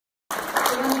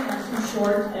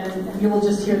short, and you will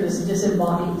just hear this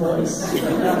disembodied voice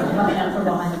coming out from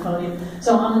behind the podium.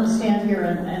 So I'm going to stand here,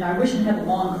 and I wish I had a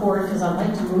long cord because I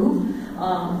like to move.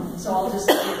 So I'll just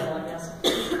say that, I guess.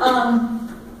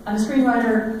 I'm a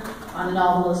screenwriter. I'm a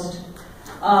novelist.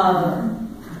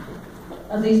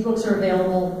 These books are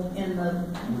available in the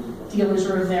dealer's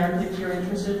room there if you're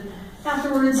interested.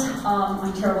 Afterwards,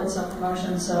 I'm terrible at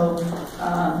self-promotion, so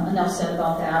enough said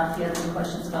about that. If you have any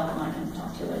questions about them, I can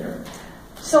talk to you later.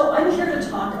 So I'm here to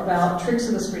talk about tricks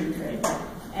of the screen trade.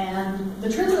 And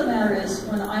the truth of the matter is,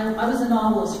 when I was a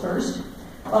novelist first,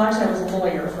 well, actually I was a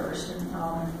lawyer first, and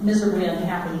miserably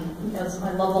unhappy because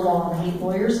I love the law and hate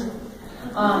lawyers.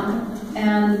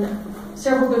 And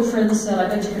several good friends said, I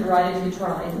bet you could write if you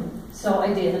tried. So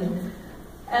I did.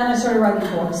 And I started writing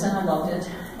books, and I loved it.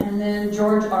 And then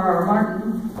George R.R.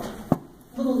 Martin,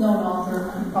 little known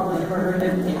author, you probably heard of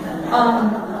him,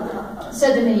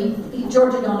 said to me,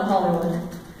 George had gone to Hollywood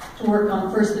to work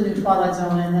on first the new Twilight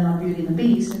Zone and then on Beauty and the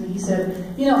Beast, and he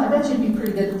said, you know, I bet you'd be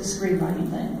pretty good at the screenwriting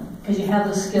thing, because you have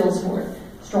the skills for it.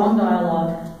 Strong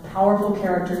dialogue, powerful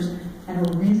characters, and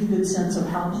a really good sense of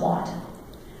how to plot,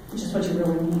 which is what you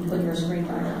really need when you're a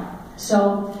screenwriter.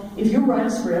 So, if you write a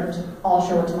script, I'll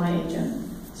show it to my agent.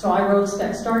 So I wrote a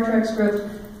spec Star Trek script,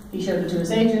 he showed it to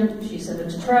his agent, she sent it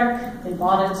to Trek, they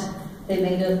bought it, they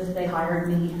made it, they hired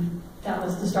me. That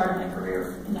was the start of my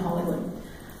career in Hollywood.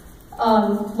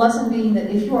 Lesson being that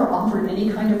if you are offered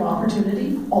any kind of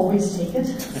opportunity, always take it.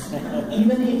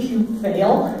 Even if you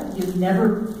fail,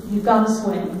 you've got to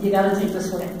swing. You got to take the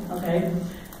swing, okay?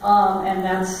 And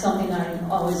that's something I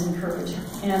always encourage.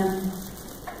 And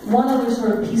one other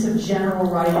sort of piece of general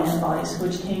writing advice,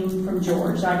 which came from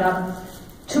George. I got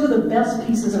two of the best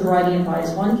pieces of writing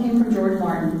advice. One came from George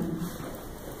Martin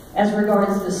as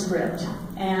regards the script.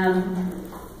 And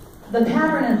the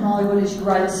pattern in Hollywood is you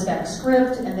write a spec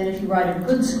script, and then if you write a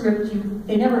good script,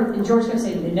 and George kept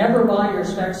saying, they never buy your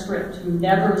spec script. You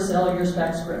never sell your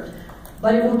spec script.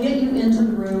 But it will get you into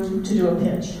the room to do a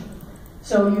pitch.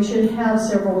 So you should have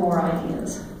several more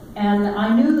ideas. And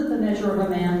I knew that The Measure of a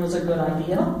Man was a good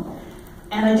idea,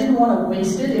 and I didn't want to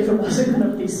waste it if it wasn't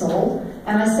going to be sold.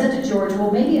 And I said to George,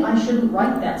 well, maybe I shouldn't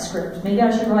write that script. Maybe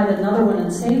I should write another one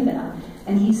and save that.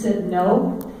 And he said,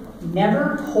 no,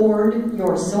 never hoard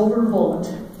your silver bullet.